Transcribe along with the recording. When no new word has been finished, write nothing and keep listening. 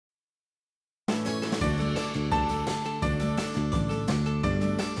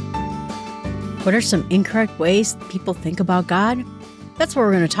What are some incorrect ways people think about God? That's what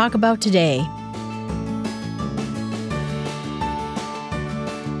we're going to talk about today.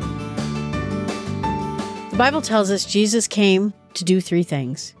 The Bible tells us Jesus came to do three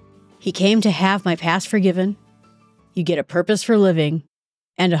things. He came to have my past forgiven, you get a purpose for living,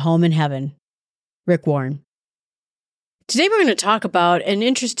 and a home in heaven. Rick Warren. Today we're going to talk about an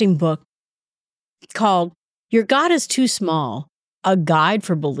interesting book called Your God is Too Small, a guide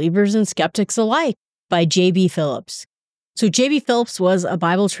for believers and skeptics alike by J.B. Phillips. So J.B. Phillips was a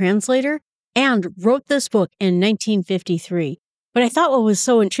Bible translator and wrote this book in 1953. But I thought what was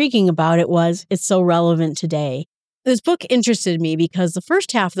so intriguing about it was it's so relevant today. This book interested me because the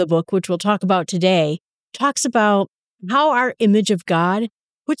first half of the book, which we'll talk about today, talks about how our image of God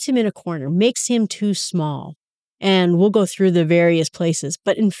puts him in a corner, makes him too small. And we'll go through the various places.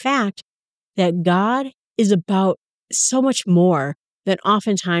 But in fact, that God is about so much more than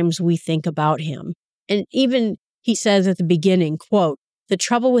oftentimes we think about him. And even he says at the beginning, quote, "The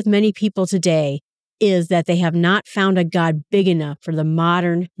trouble with many people today is that they have not found a God big enough for the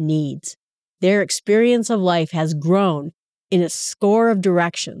modern needs. Their experience of life has grown in a score of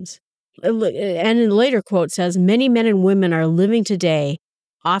directions." And in a later quote says, "Many men and women are living today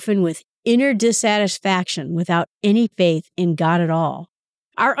often with inner dissatisfaction without any faith in God at all."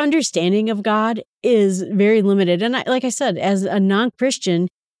 Our understanding of God is very limited. And like I said, as a non-Christian,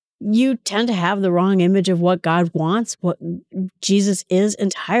 you tend to have the wrong image of what God wants, what Jesus is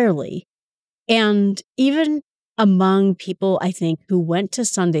entirely. And even among people, I think, who went to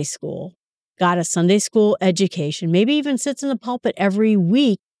Sunday school, got a Sunday school education, maybe even sits in the pulpit every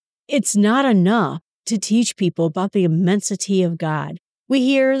week, it's not enough to teach people about the immensity of God. We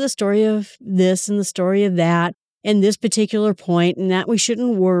hear the story of this and the story of that, and this particular point, and that we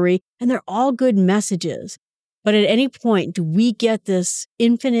shouldn't worry, and they're all good messages. But at any point, do we get this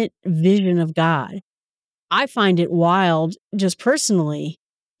infinite vision of God? I find it wild, just personally,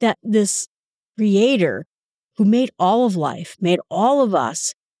 that this creator who made all of life, made all of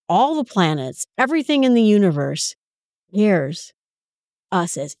us, all the planets, everything in the universe, cares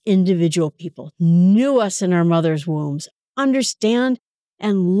us as individual people, knew us in our mother's wombs, understand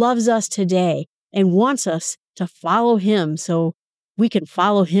and loves us today, and wants us to follow him so we can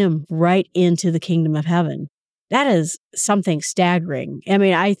follow him right into the kingdom of heaven. That is something staggering. I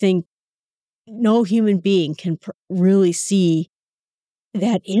mean, I think no human being can really see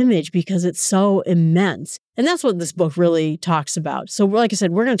that image because it's so immense. And that's what this book really talks about. So like I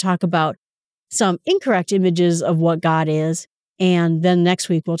said, we're going to talk about some incorrect images of what God is. And then next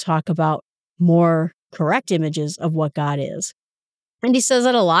week, we'll talk about more correct images of what God is. And he says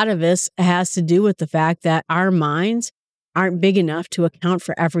that a lot of this has to do with the fact that our minds aren't big enough to account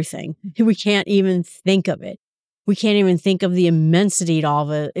for everything. We can't even think of it. We can't even think of the immensity of all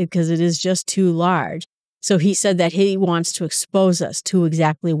of it because it is just too large. So he said that he wants to expose us to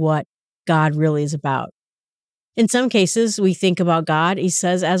exactly what God really is about. In some cases, we think about God, he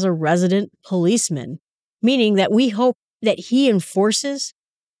says, as a resident policeman, meaning that we hope that he enforces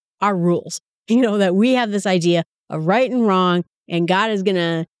our rules. That we have this idea of right and wrong, and God is going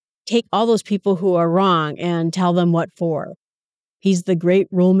to take all those people who are wrong and tell them what for. He's the great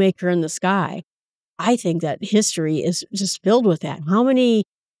rule maker in the sky. I think that history is just filled with that. How many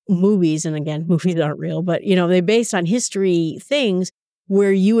movies, and again, movies aren't real, but they're based on history things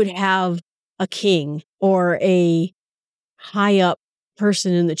where you would have a king or a high up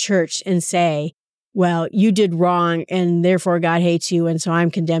person in the church and say, well, you did wrong and therefore God hates you and so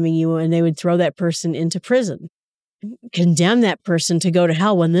I'm condemning you, and they would throw that person into prison. Condemn that person to go to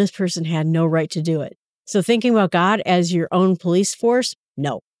hell when this person had no right to do it. So thinking about God as your own police force,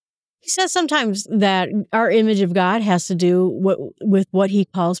 no. He says sometimes that our image of God has to do with what he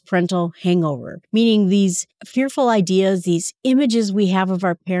calls parental hangover, meaning these fearful ideas, these images we have of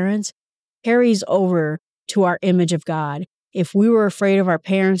our parents carries over to our image of God. If we were afraid of our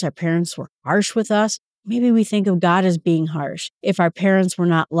parents were harsh with us, maybe we think of God as being harsh. If our parents were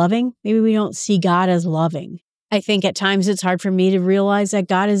not loving, maybe we don't see God as loving. I think at times it's hard for me to realize that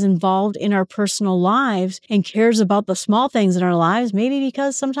God is involved in our personal lives and cares about the small things in our lives, maybe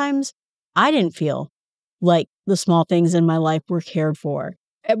because sometimes I didn't feel like the small things in my life were cared for.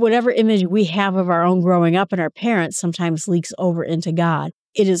 Whatever image we have of our own growing up and our parents sometimes leaks over into God.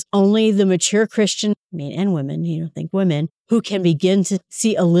 It is only the mature Christian, and women, think women, who can begin to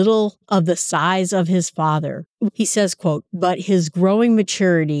see a little of the size of his Father. He says, quote, "But his growing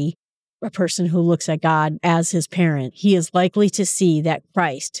maturity," a person who looks at God as his parent, he is likely to see that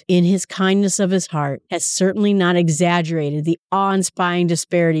Christ, in his kindness of his heart, has certainly not exaggerated the awe-inspiring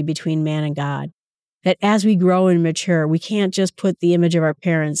disparity between man and God. that as we grow and mature, we can't just put the image of our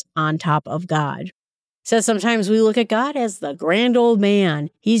parents on top of God. It says sometimes we look at God as the grand old man.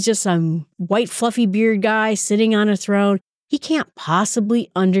 He's just some white fluffy beard guy sitting on a throne. He can't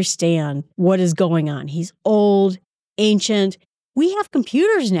possibly understand what is going on. He's old, ancient. We have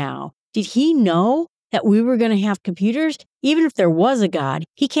computers now. Did he know that we were going to have computers? Even if there was a God,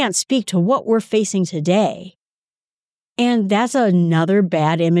 he can't speak to what we're facing today. And that's another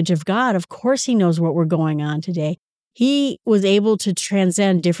bad image of God. Of course, he knows what we're going on today. He was able to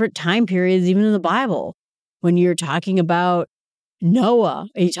transcend different time periods, even in the Bible. When you're talking about Noah,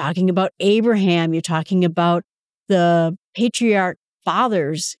 you're talking about Abraham, you're talking about the patriarch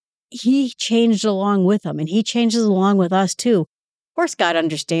fathers, he changed along with them, and he changes along with us too. Of course, God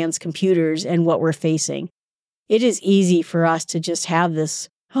understands computers and what we're facing. It is easy for us to just have this,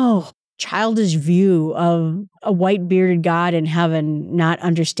 childish view of a white bearded God in heaven not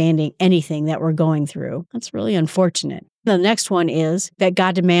understanding anything that we're going through. That's really unfortunate. The next one is that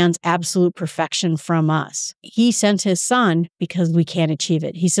God demands absolute perfection from us. He sent his son because we can't achieve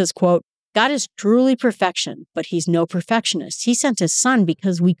it. He says, quote, God is truly perfection, but he's no perfectionist. He sent his son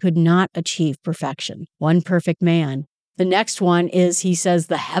because we could not achieve perfection. One perfect man. The next one is, he says,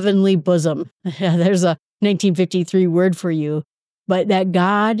 the heavenly bosom. There's a 1953 word for you. But that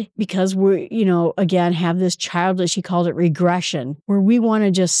God, because we're, again, have this childish, he called it regression, where we want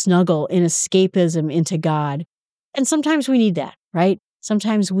to just snuggle in escapism into God. And sometimes we need that, right?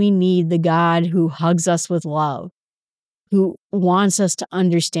 Sometimes we need the God who hugs us with love, who wants us to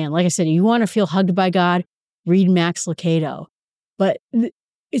understand. Like I said, you want to feel hugged by God, read Max Lucado. But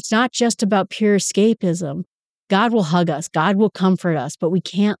it's not just about pure escapism. God will hug us. God will comfort us, but we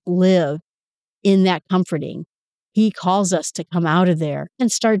can't live in that comforting. He calls us to come out of there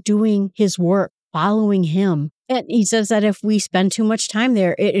and start doing his work, following him. And he says that if we spend too much time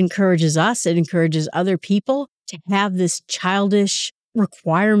there, it encourages us, it encourages other people to have this childish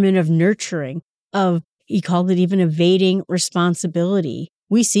requirement of nurturing, he called it even evading responsibility.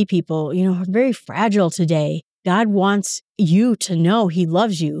 We see people, very fragile today. God wants you to know he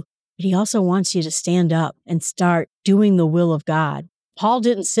loves you, but he also wants you to stand up and start doing the will of God. Paul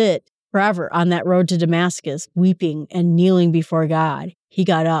didn't sit forever on that road to Damascus, weeping and kneeling before God. He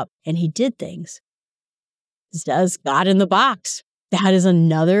got up and he did things. This does God in the box. That is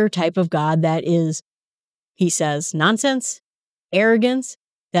another type of God that is, he says, nonsense, arrogance,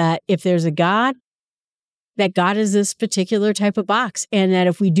 that if there's a God, that God is this particular type of box. And that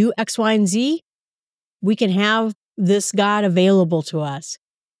if we do X, Y, and Z, we can have this God available to us.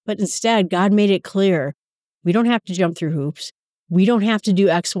 But instead, God made it clear, we don't have to jump through hoops. We don't have to do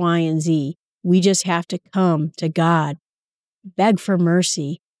X, Y, and Z. We just have to come to God, beg for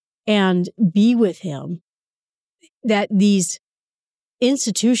mercy, and be with him. That these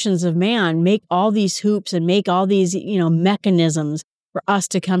institutions of man make all these hoops and make all these, mechanisms for us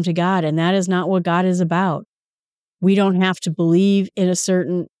to come to God. And that is not what God is about. We don't have to believe in a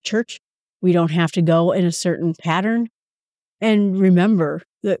certain church. We don't have to go in a certain pattern. And remember,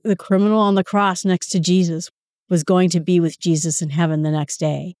 the criminal on the cross next to Jesus was going to be with Jesus in heaven the next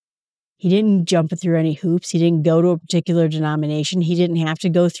day. He didn't jump through any hoops. He didn't go to a particular denomination. He didn't have to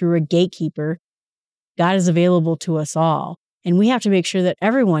go through a gatekeeper. God is available to us all. And we have to make sure that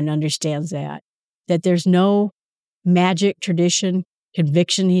everyone understands that there's no magic, tradition,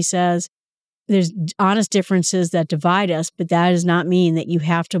 conviction, he says. There's honest differences that divide us, but that does not mean that you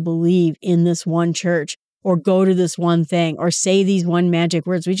have to believe in this one church or go to this one thing or say these one magic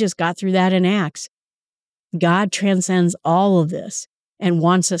words. We just got through that in Acts. God transcends all of this and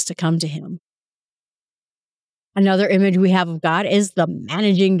wants us to come to him. Another image we have of God is the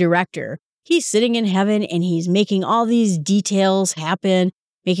managing director. He's sitting in heaven and he's making all these details happen,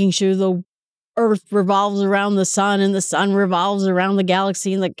 making sure the earth revolves around the sun and the sun revolves around the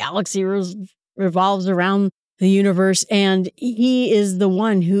galaxy and the galaxy revolves around the universe. And he is the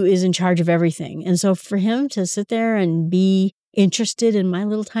one who is in charge of everything. And so for him to sit there and be interested in my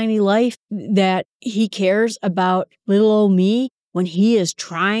little tiny life, that he cares about little old me when he is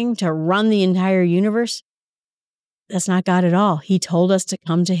trying to run the entire universe, that's not God at all. He told us to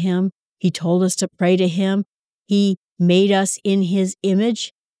come to him. He told us to pray to him. He made us in his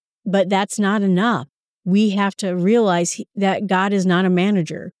image, but that's not enough. We have to realize that God is not a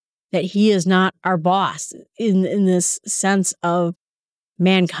manager, that he is not our boss in this sense of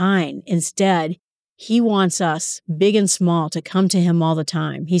mankind. Instead, he wants us, big and small, to come to him all the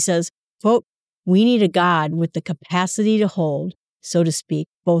time. He says, quote, we need a God with the capacity to hold, so to speak,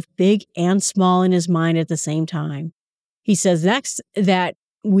 both big and small in his mind at the same time. He says next that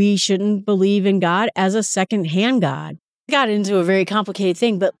we shouldn't believe in God as a second-hand God. got into a very complicated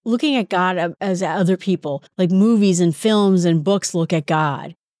thing, but looking at God as other people, like movies and films and books look at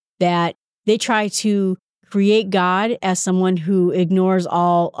God, that they try to create God as someone who ignores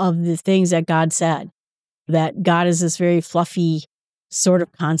all of the things that God said, that God is this very fluffy sort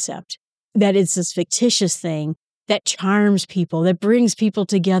of concept, that it's this fictitious thing that charms people, that brings people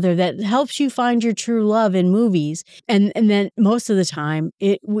together, that helps you find your true love in movies. And then most of the time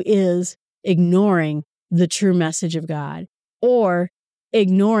it is ignoring the true message of God or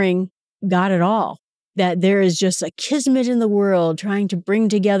ignoring God at all, that there is just a kismet in the world trying to bring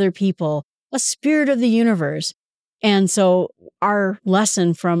together people, a spirit of the universe. And so our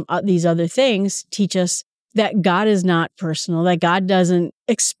lesson from these other things teach us that God is not personal, that God doesn't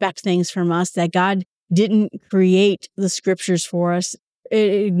expect things from us, that God didn't create the scriptures for us.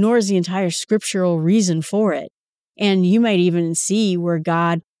 It ignores the entire scriptural reason for it. And you might even see where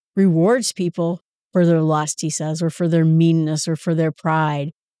God rewards people for their lust, he says, or for their meanness or for their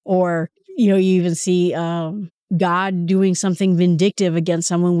pride. Or, you even see God doing something vindictive against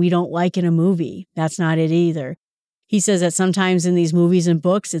someone we don't like in a movie. That's not it either. He says that sometimes in these movies and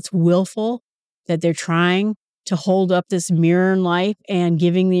books, it's willful, that they're trying to hold up this mirror in life and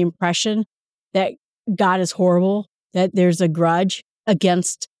giving the impression that God is horrible, that there's a grudge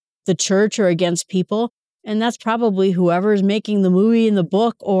against the church or against people. And that's probably whoever is making the movie and the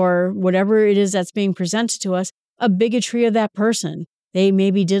book or whatever it is that's being presented to us, a bigotry of that person. They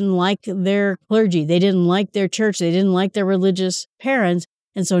maybe didn't like their clergy. They didn't like their church. They didn't like their religious parents.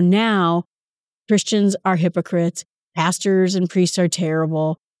 And so now Christians are hypocrites. Pastors and priests are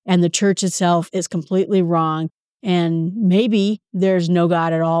terrible. And the church itself is completely wrong. And maybe there's no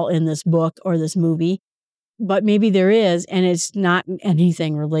God at all in this book or this movie, but maybe there is, and it's not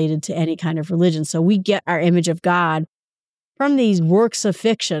anything related to any kind of religion. So we get our image of God from these works of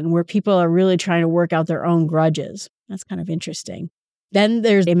fiction where people are really trying to work out their own grudges. That's kind of interesting. Then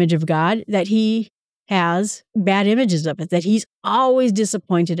there's the image of God that he has bad images of it, that he's always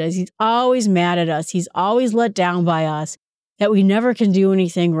disappointed us. He's always mad at us. He's always let down by us, that we never can do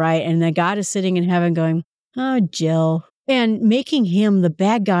anything right. And that God is sitting in heaven going, oh, Jill, and making him the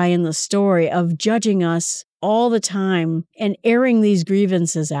bad guy in the story of judging us all the time and airing these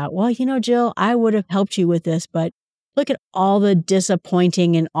grievances out. Well, Jill, I would have helped you with this, but look at all the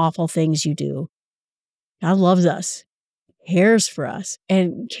disappointing and awful things you do. God loves us, cares for us,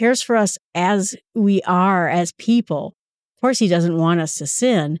 and cares for us as we are, as people. Of course, he doesn't want us to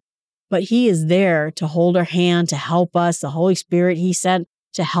sin, but he is there to hold our hand, to help us. The Holy Spirit he sent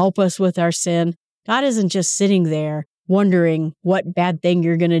to help us with our sin. God isn't just sitting there wondering what bad thing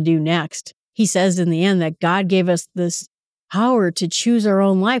you're going to do next. He says in the end that God gave us this power to choose our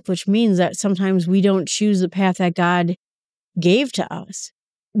own life, which means that sometimes we don't choose the path that God gave to us.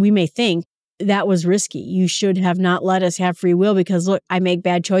 We may think that was risky. You should have not let us have free will because, look, I make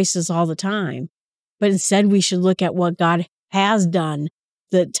bad choices all the time. But instead, we should look at what God has done,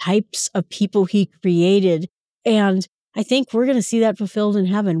 the types of people he created. And I think we're going to see that fulfilled in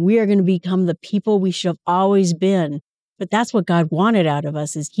heaven. We are going to become the people we should have always been. But that's what God wanted out of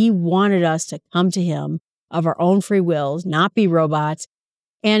us, is he wanted us to come to him of our own free wills, not be robots.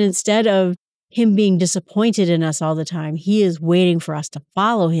 And instead of him being disappointed in us all the time, he is waiting for us to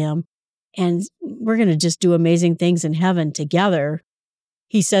follow him. And we're going to just do amazing things in heaven together.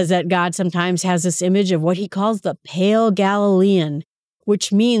 He says that God sometimes has this image of what he calls the pale Galilean,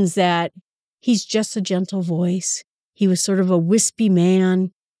 which means that he's just a gentle voice. He was sort of a wispy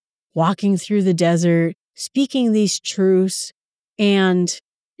man walking through the desert, speaking these truths, and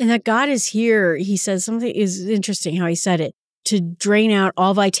that God is here. He says something is interesting how he said it, to drain out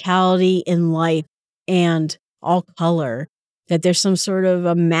all vitality in life and all color, that there's some sort of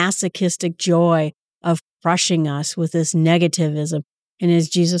a masochistic joy of crushing us with this negativism. And as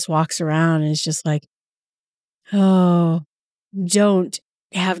Jesus walks around, and it's just like, oh, don't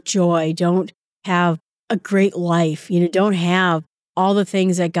have joy, don't have a great life, don't have all the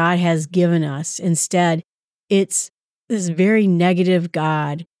things that God has given us. Instead, it's this very negative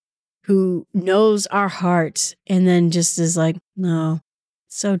God who knows our hearts and then just is like, no,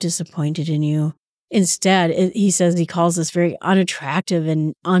 so disappointed in you. Instead, he says he calls us very unattractive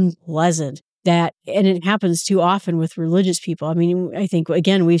and unpleasant. And it happens too often with religious people. I mean, I think,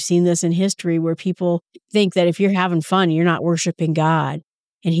 again, we've seen this in history where people think that if you're having fun, you're not worshiping God.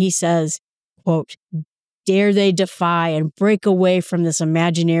 And he says, quote, dare they defy and break away from this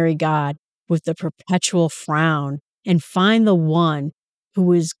imaginary God with the perpetual frown and find the one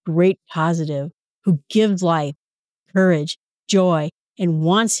who is great positive, who gives life, courage, joy, and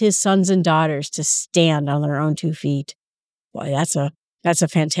wants his sons and daughters to stand on their own 2 feet. Boy, that's a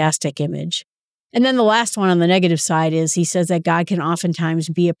fantastic image. And then the last one on the negative side is he says that God can oftentimes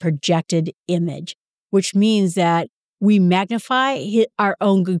be a projected image, which means that we magnify our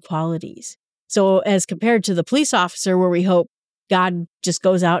own good qualities. So as compared to the police officer, where we hope God just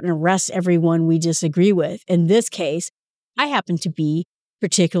goes out and arrests everyone we disagree with. In this case, I happen to be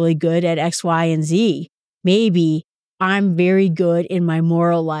particularly good at X, Y, and Z. Maybe I'm very good in my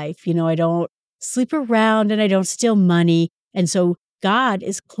moral life. I don't sleep around and I don't steal money. And so God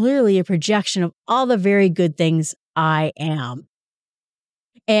is clearly a projection of all the very good things I am.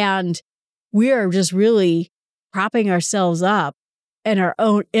 And we are just really propping ourselves up in our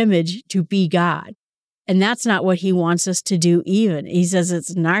own image to be God. And that's not what he wants us to do even. He says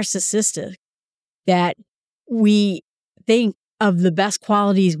it's narcissistic that we think of the best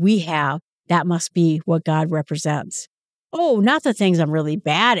qualities we have. That must be what God represents. Oh, not the things I'm really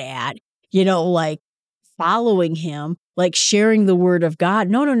bad at, like following him, like sharing the word of God.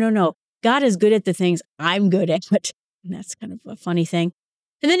 No. God is good at the things I'm good at. And that's kind of a funny thing.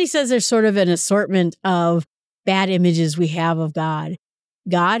 And then he says there's sort of an assortment of bad images we have of God.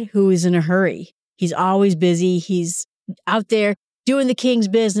 God who is in a hurry. He's always busy. He's out there doing the king's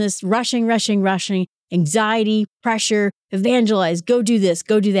business, rushing, anxiety, pressure, evangelize, go do this,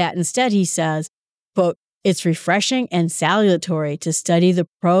 go do that. Instead, he says, quote, it's refreshing and salutary to study the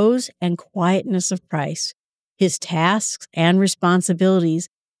prose and quietness of Christ. His tasks and responsibilities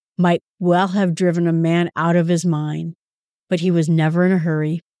might well have driven a man out of his mind, but he was never in a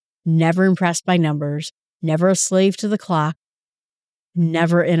hurry, never impressed by numbers, never a slave to the clock,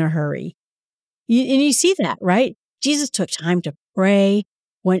 never in a hurry. And you see that, right? Jesus took time to pray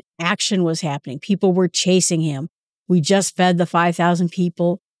when action was happening. People were chasing him. We just fed the 5,000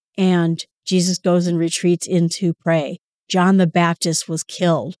 people, and Jesus goes and retreats in to pray. John the Baptist was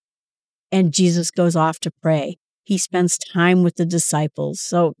killed, and Jesus goes off to pray. He spends time with the disciples.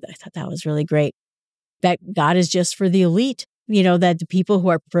 So I thought that was really great. That God is just for the elite, that the people who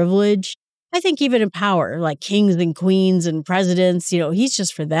are privileged, I think even in power, like kings and queens and presidents, he's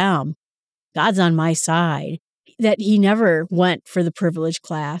just for them. God's on my side. That he never went for the privileged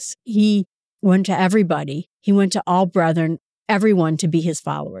class. He went to everybody. He went to all brethren, everyone to be his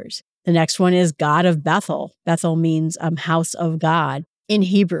followers. The next one is God of Bethel. Bethel means house of God in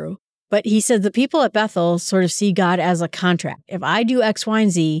Hebrew. But he said the people at Bethel sort of see God as a contract. If I do X, Y,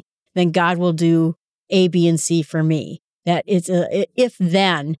 and Z, then God will do A, B, and C for me. That it's a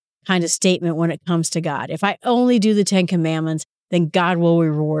if-then kind of statement when it comes to God. If I only do the 10 Commandments, then God will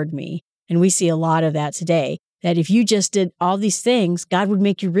reward me. And we see a lot of that today, that if you just did all these things, God would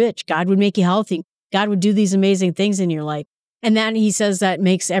make you rich. God would make you healthy. God would do these amazing things in your life. And then he says that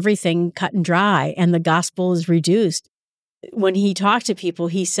makes everything cut and dry and the gospel is reduced. When he talked to people,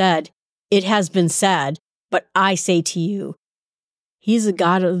 he said, it has been said, but I say to you. He's a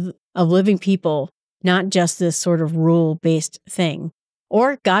God of living people, not just this sort of rule-based thing.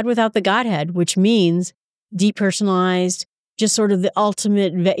 Or God without the Godhead, which means depersonalized, just sort of the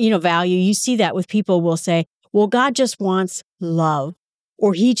ultimate, value. You see that with people will say, well, God just wants love,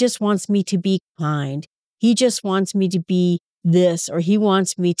 or he just wants me to be kind. He just wants me to be this, or he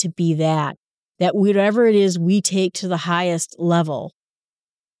wants me to be that. That whatever it is we take to the highest level,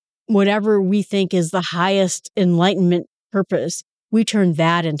 whatever we think is the highest enlightenment purpose, we turn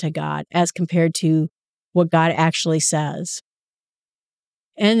that into God as compared to what God actually says.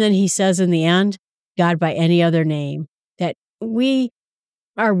 And then he says in the end, God by any other name, that we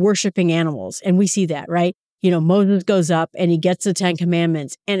are worshiping animals. And we see that, right? Moses goes up and he gets the 10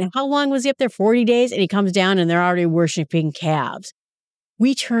 Commandments. And how long was he up there? 40 days? And he comes down and they're already worshiping calves.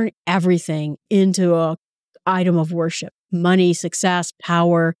 We turn everything into an item of worship. Money, success,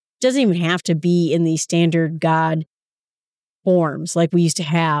 power. Doesn't even have to be in these standard God forms like we used to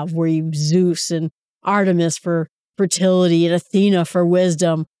have, where you Zeus and Artemis for fertility and Athena for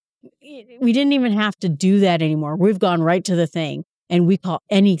wisdom. We didn't even have to do that anymore. We've gone right to the thing. And we call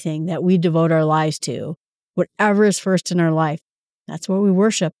anything that we devote our lives to, whatever is first in our life, that's what we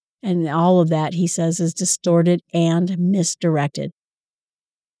worship. And all of that, he says, is distorted and misdirected.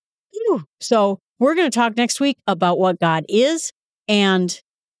 Whew. So we're going to talk next week about what God is and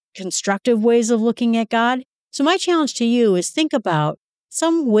constructive ways of looking at God. So my challenge to you is think about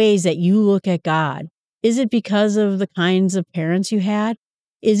some ways that you look at God. Is it because of the kinds of parents you had?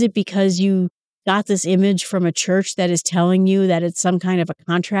 Is it because you got this image from a church that is telling you that it's some kind of a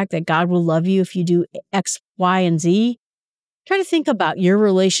contract that God will love you if you do X, Y, and Z? Try to think about your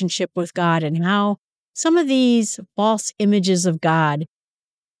relationship with God and how some of these false images of God,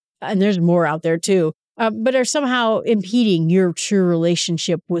 and there's more out there too, but are somehow impeding your true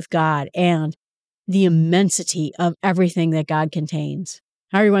relationship with God and the immensity of everything that God contains.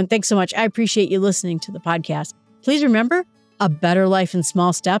 Hi, everyone. Thanks so much. I appreciate you listening to the podcast. Please remember,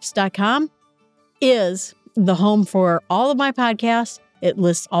 abetterlifeinsmallsteps.com is the home for all of my podcasts. It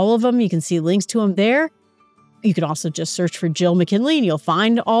lists all of them. You can see links to them there. You can also just search for Jill McKinley and you'll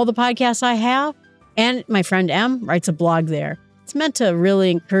find all the podcasts I have. And my friend Em writes a blog there. It's meant to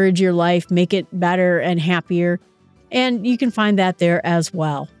really encourage your life, make it better and happier. And you can find that there as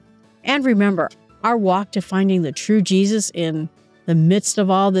well. And remember, our walk to finding the true Jesus in the midst of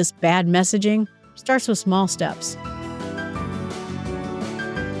all this bad messaging starts with small steps.